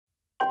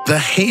The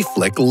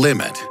Hayflick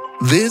limit.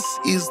 This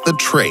is the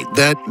trait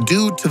that,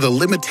 due to the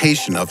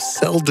limitation of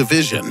cell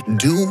division,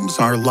 dooms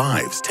our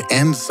lives to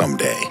end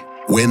someday.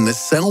 When the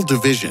cell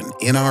division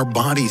in our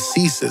body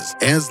ceases,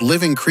 as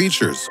living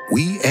creatures,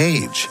 we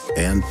age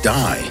and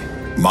die.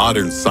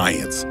 Modern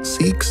science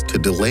seeks to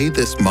delay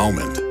this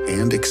moment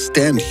and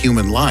extend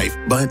human life,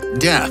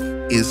 but death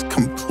is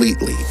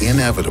completely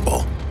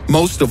inevitable.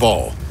 Most of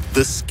all,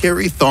 the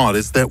scary thought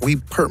is that we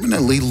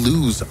permanently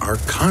lose our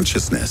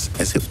consciousness,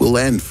 as it will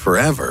end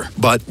forever.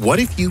 But what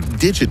if you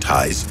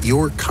digitize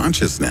your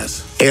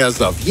consciousness?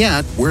 As of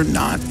yet, we're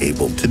not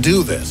able to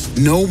do this.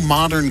 No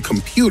modern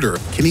computer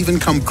can even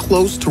come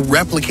close to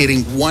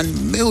replicating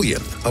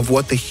 1/1,000,000th of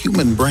what the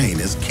human brain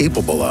is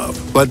capable of.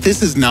 But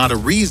this is not a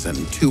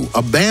reason to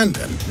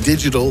abandon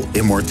digital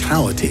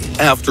immortality.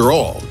 After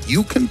all,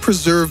 you can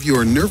preserve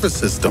your nervous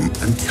system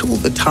until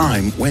the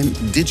time when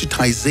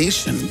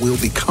digitization will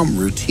become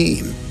routine.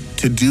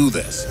 To do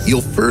this,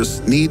 you'll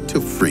first need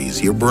to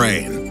freeze your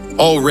brain.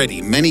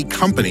 Already, many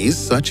companies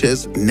such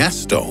as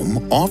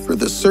Nestome offer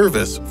the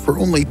service for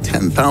only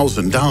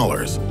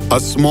 $10,000, a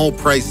small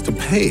price to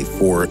pay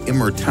for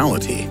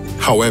immortality.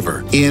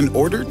 However, in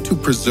order to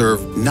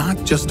preserve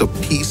not just a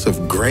piece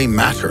of gray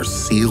matter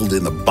sealed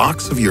in the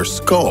box of your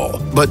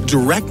skull, but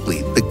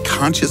directly the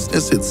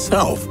consciousness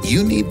itself,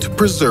 you need to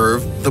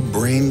preserve the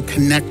brain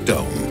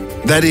connectome.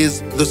 That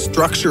is, the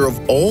structure of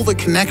all the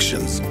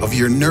connections of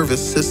your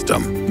nervous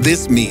system.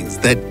 This means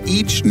that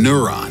each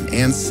neuron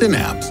and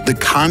synapse, the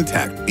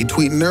contact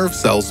between nerve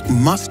cells,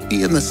 must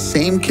be in the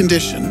same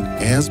condition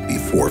as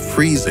before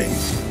freezing.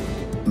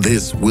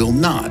 This will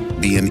not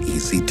be an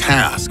easy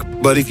task,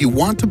 but if you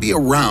want to be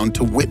around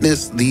to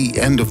witness the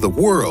end of the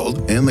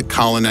world and the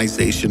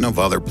colonization of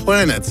other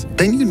planets,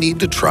 then you need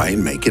to try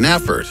and make an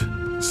effort.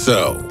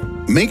 So,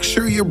 make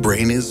sure your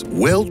brain is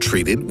well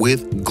treated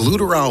with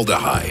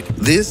glutaraldehyde.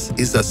 This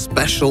is a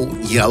special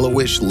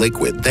yellowish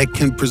liquid that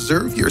can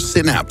preserve your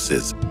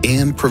synapses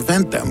and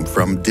prevent them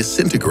from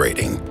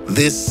disintegrating.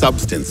 This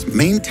substance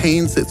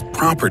maintains its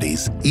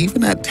properties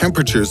even at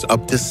temperatures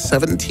up to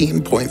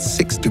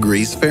 17.6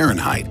 degrees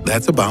Fahrenheit.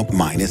 That's about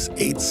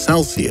 -8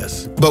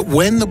 Celsius. But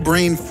when the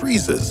brain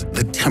freezes,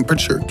 the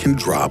temperature can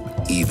drop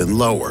even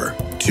lower.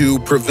 To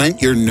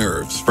prevent your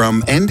nerves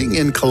from ending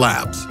in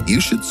collapse, you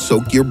should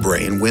soak your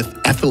brain with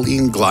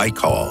ethylene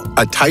glycol,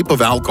 a type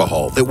of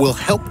alcohol that will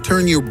help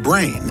turn your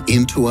brain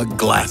into a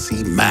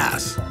glassy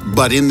mass.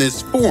 But in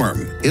this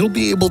form, it'll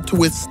be able to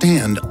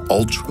withstand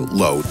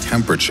ultra-low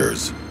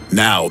temperatures.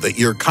 Now that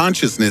your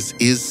consciousness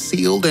is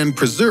sealed and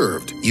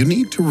preserved, you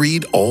need to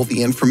read all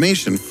the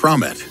information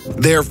from it.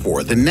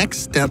 Therefore, the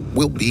next step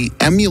will be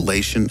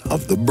emulation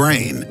of the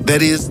brain.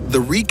 That is, the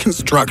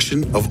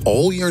reconstruction of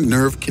all your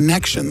nerve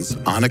connections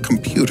on a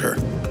computer.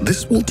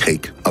 This will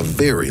take a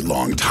very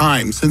long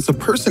time, since a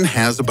person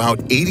has about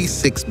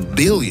 86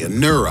 billion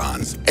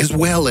neurons, as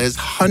well as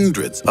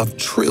hundreds of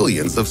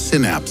trillions of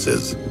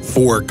synapses.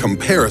 For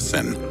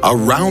comparison, a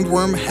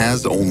roundworm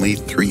has only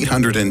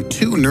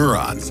 302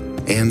 neurons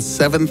and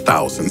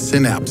 7,000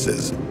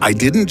 synapses. I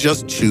didn't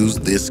just choose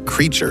this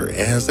creature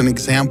as an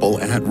example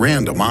at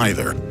random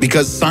either,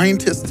 because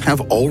scientists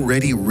have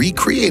already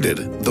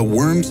recreated the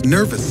worm's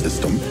nervous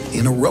system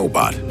in a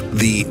robot.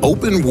 The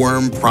Open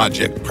Worm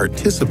Project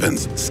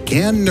participants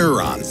scan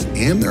neurons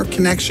and their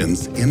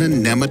connections in a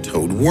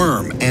nematode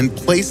worm and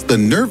place the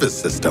nervous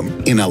system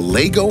in a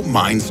Lego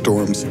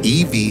Mindstorm's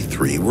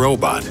EV3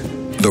 robot.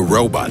 The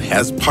robot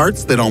has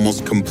parts that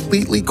almost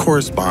completely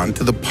correspond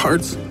to the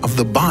parts of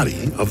the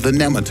body of the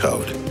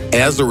nematode.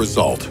 As a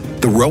result,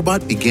 the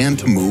robot began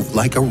to move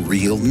like a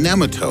real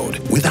nematode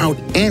without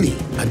any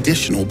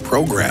additional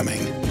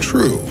programming.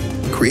 True,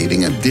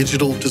 creating a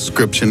digital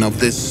description of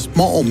this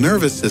small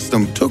nervous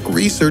system took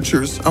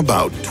researchers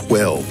about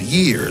 12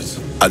 years.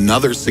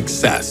 Another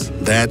success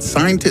that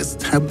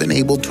scientists have been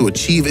able to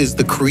achieve is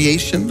the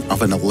creation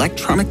of an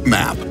electronic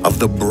map of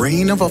the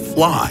brain of a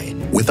fly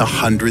with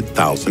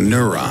 100,000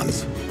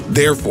 neurons.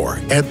 Therefore,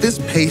 at this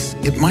pace,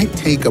 it might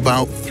take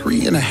about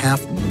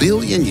 3.5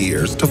 billion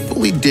years to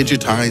fully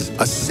digitize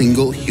a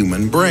single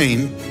human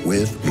brain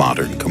with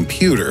modern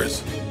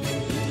computers.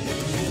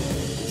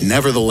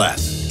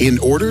 Nevertheless, in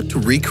order to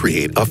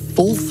recreate a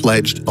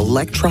full-fledged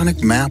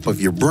electronic map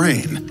of your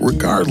brain,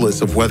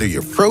 regardless of whether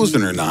you're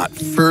frozen or not,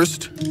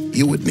 first,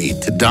 you would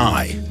need to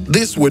die.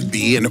 This would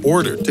be in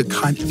order to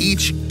cut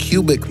each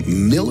cubic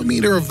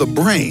millimeter of the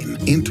brain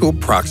into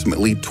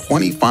approximately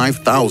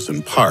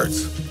 25,000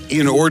 parts.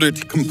 In order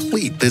to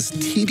complete this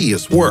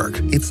tedious work,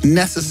 it's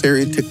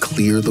necessary to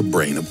clear the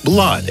brain of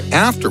blood,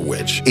 after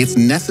which it's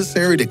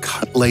necessary to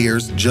cut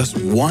layers just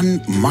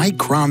 1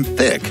 micron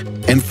thick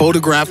and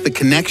photograph the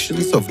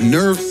connections of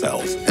nerve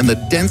cells and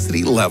the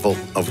density level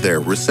of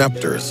their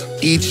receptors.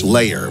 Each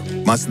layer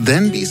must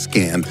then be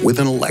scanned with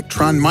an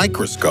electron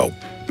microscope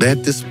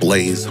that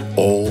displays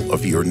all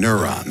of your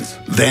neurons.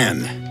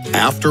 Then,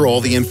 After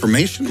all the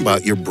information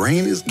about your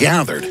brain is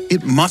gathered,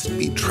 it must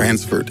be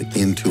transferred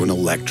into an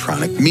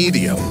electronic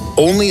medium.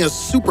 Only a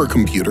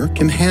supercomputer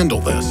can handle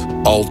this.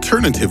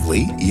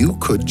 Alternatively, you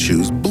could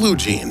choose Blue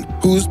Gene,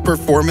 whose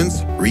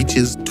performance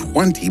reaches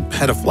 20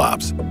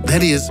 petaflops.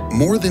 That is,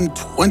 more than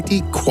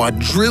 20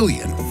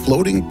 quadrillion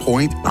floating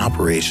point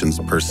operations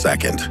per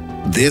second.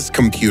 This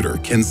computer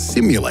can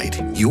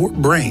simulate your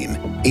brain,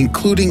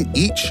 including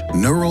each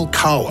neural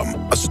column,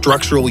 a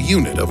structural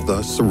unit of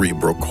the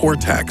cerebral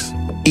cortex.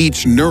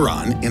 Each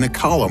neuron in a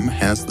column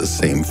has the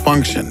same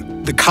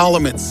function. The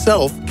column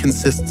itself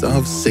consists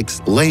of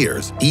 6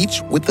 layers,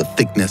 each with the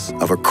thickness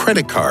of a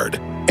credit card,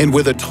 and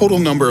with a total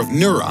number of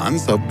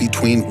neurons of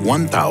between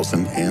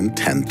 1,000 and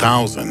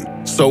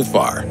 10,000. So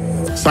far,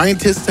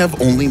 scientists have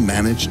only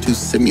managed to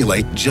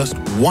simulate just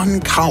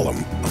one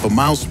column of a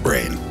mouse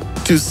brain.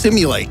 To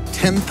simulate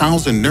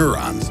 10,000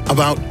 neurons,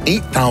 about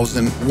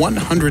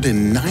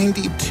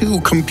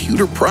 8,192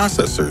 computer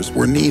processors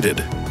were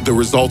needed. The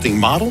resulting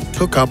model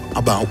took up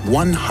about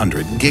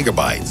 100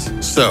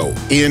 gigabytes. So,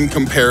 in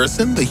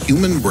comparison, the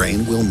human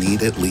brain will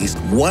need at least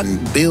 1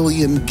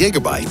 billion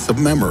gigabytes of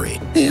memory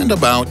and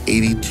about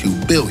 82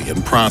 billion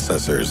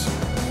processors.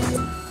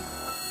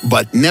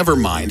 But never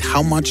mind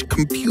how much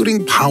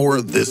computing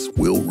power this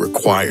will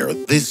require.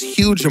 This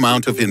huge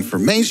amount of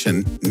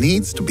information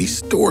needs to be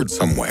stored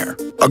somewhere.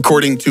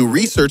 According to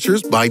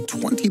researchers, by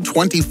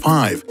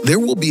 2025, there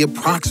will be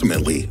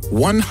approximately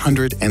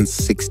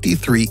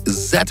 163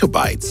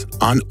 zettabytes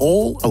on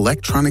all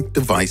electronic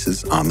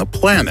devices on the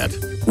planet,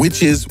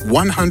 which is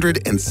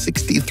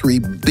 163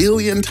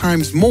 billion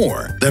times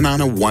more than on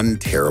a 1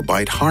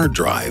 terabyte hard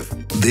drive.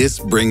 This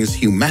brings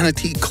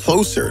humanity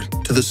closer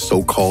to the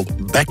so-called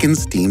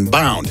Bekenstein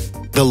bound,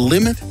 the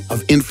limit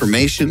of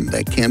information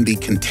that can be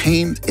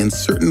contained in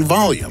certain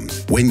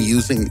volumes when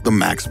using the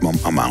maximum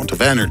amount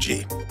of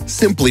energy.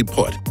 Simply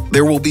put,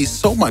 there will be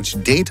so much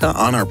data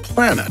on our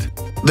planet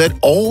that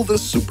all the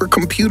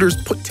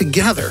supercomputers put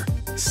together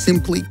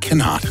simply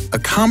cannot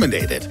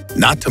accommodate it,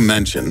 not to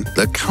mention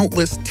the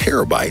countless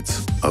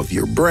terabytes of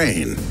your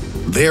brain.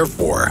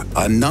 Therefore,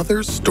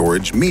 another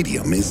storage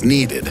medium is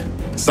needed.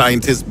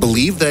 Scientists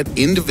believe that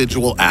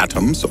individual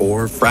atoms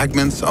or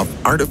fragments of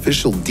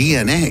artificial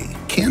DNA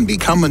can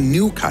become a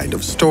new kind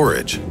of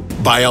storage.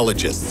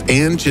 Biologists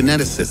and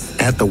geneticists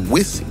at the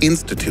Wyss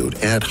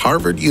Institute at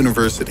Harvard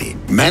University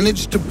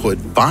managed to put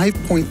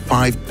 5.5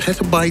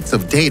 petabytes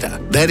of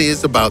data, that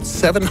is about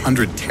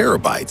 700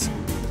 terabytes,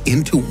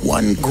 into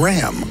 1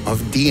 gram of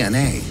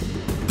DNA.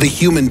 The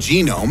human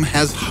genome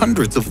has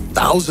hundreds of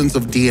thousands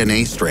of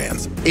DNA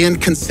strands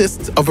and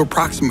consists of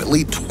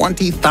approximately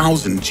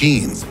 20,000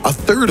 genes, a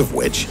third of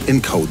which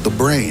encode the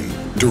brain.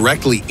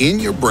 Directly in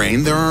your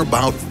brain, there are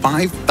about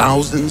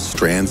 5,000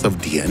 strands of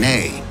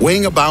DNA,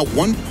 weighing about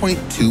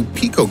 1.2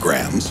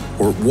 picograms,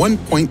 or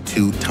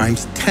 1.2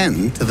 times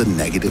 10 to the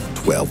negative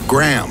 12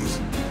 grams.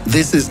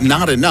 This is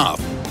not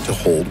enough to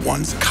hold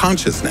one's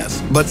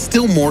consciousness, but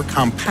still more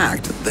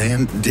compact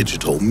than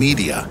digital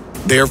media.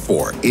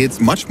 Therefore, it's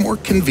much more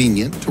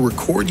convenient to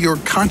record your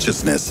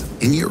consciousness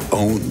in your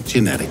own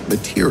genetic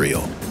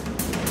material.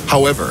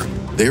 However,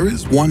 there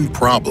is one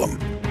problem.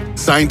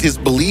 Scientists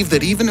believe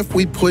that even if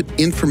we put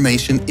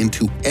information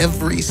into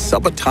every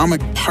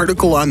subatomic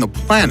particle on the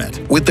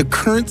planet, with the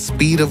current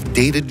speed of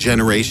data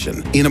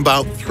generation, in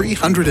about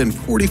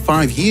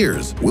 345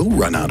 years, we'll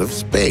run out of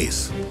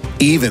space.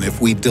 Even if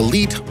we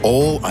delete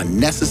all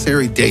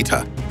unnecessary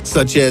data,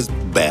 such as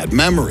bad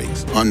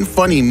memories,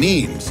 unfunny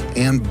memes,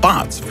 and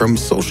bots from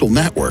social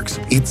networks,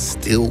 it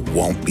still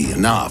won't be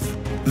enough.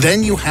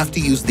 Then you have to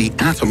use the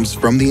atoms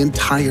from the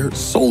entire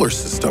solar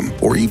system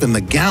or even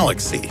the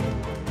galaxy.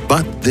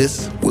 But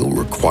this will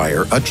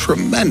require a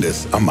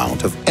tremendous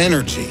amount of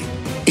energy.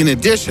 In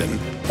addition,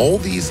 all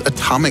these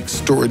atomic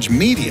storage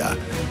media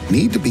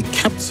need to be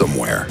kept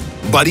somewhere.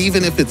 But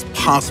even if it's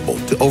possible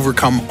to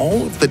overcome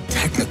all of the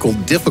technical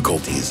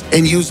difficulties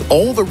and use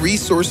all the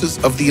resources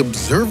of the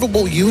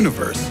observable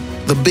universe,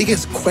 the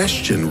biggest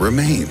question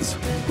remains: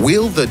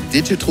 will the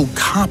digital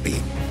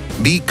copy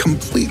be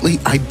completely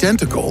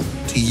identical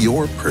to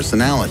your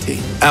personality?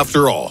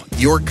 After all,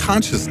 your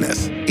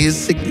consciousness is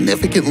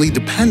significantly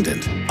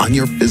dependent on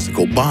your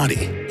physical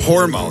body.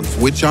 Hormones,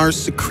 which are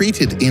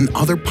secreted in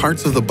other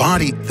parts of the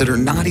body that are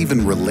not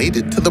even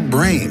related to the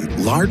brain,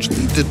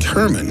 largely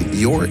determine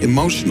your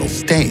emotional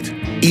state.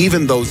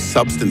 Even those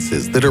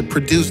substances that are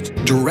produced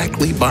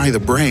directly by the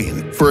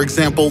brain, for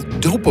example,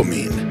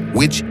 dopamine,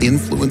 which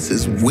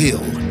influences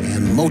will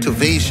and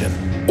motivation,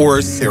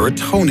 or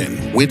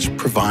serotonin, which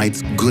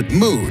provides good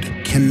mood,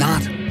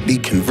 cannot be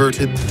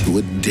converted to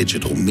a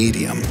digital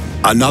medium.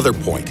 Another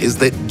point is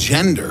that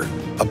gender,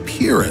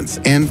 appearance,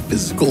 and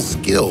physical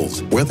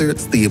skills, whether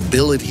it's the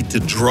ability to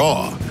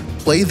draw,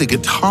 play the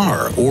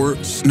guitar, or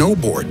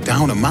snowboard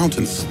down a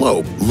mountain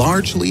slope,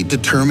 largely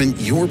determine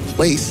your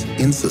place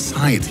in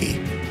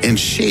society and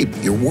shape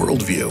your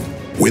worldview.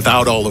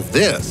 Without all of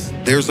this,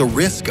 there's a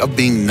risk of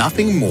being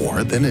nothing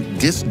more than a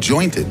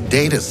disjointed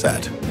data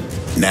set.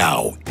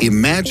 Now,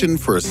 imagine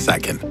for a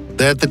second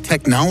that the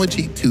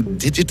technology to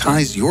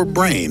digitize your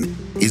brain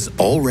is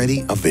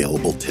already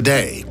available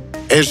today.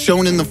 As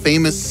shown in the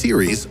famous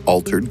series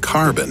Altered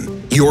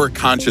Carbon, your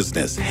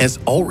consciousness has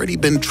already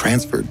been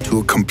transferred to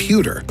a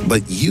computer,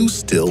 but you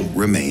still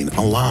remain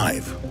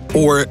alive.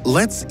 Or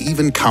let's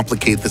even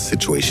complicate the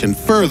situation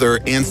further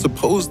and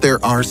suppose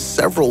there are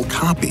several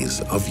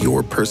copies of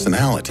your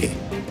personality.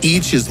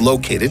 Each is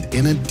located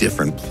in a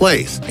different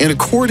place and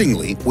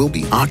accordingly will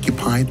be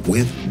occupied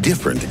with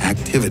different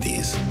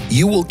activities.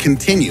 You will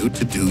continue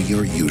to do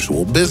your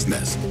usual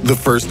business. The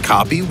first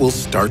copy will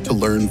start to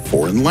learn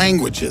foreign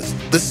languages.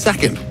 The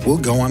second will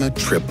go on a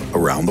trip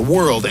around the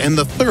world. And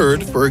the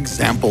third, for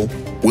example,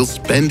 will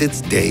spend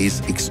its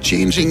days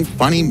exchanging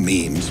funny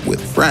memes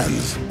with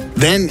friends.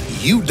 Then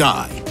you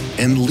die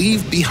and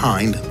leave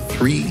behind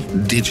 3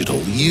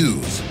 digital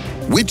yous.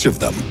 Which of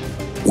them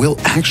will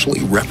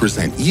actually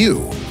represent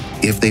you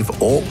if they've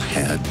all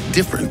had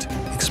different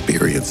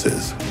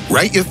experiences?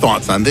 Write your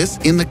thoughts on this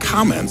in the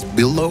comments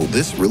below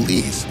this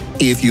release.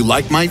 If you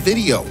like my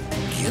video,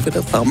 give it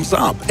a thumbs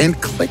up and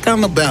click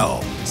on the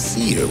bell.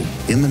 See you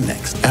in the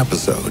next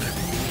episode.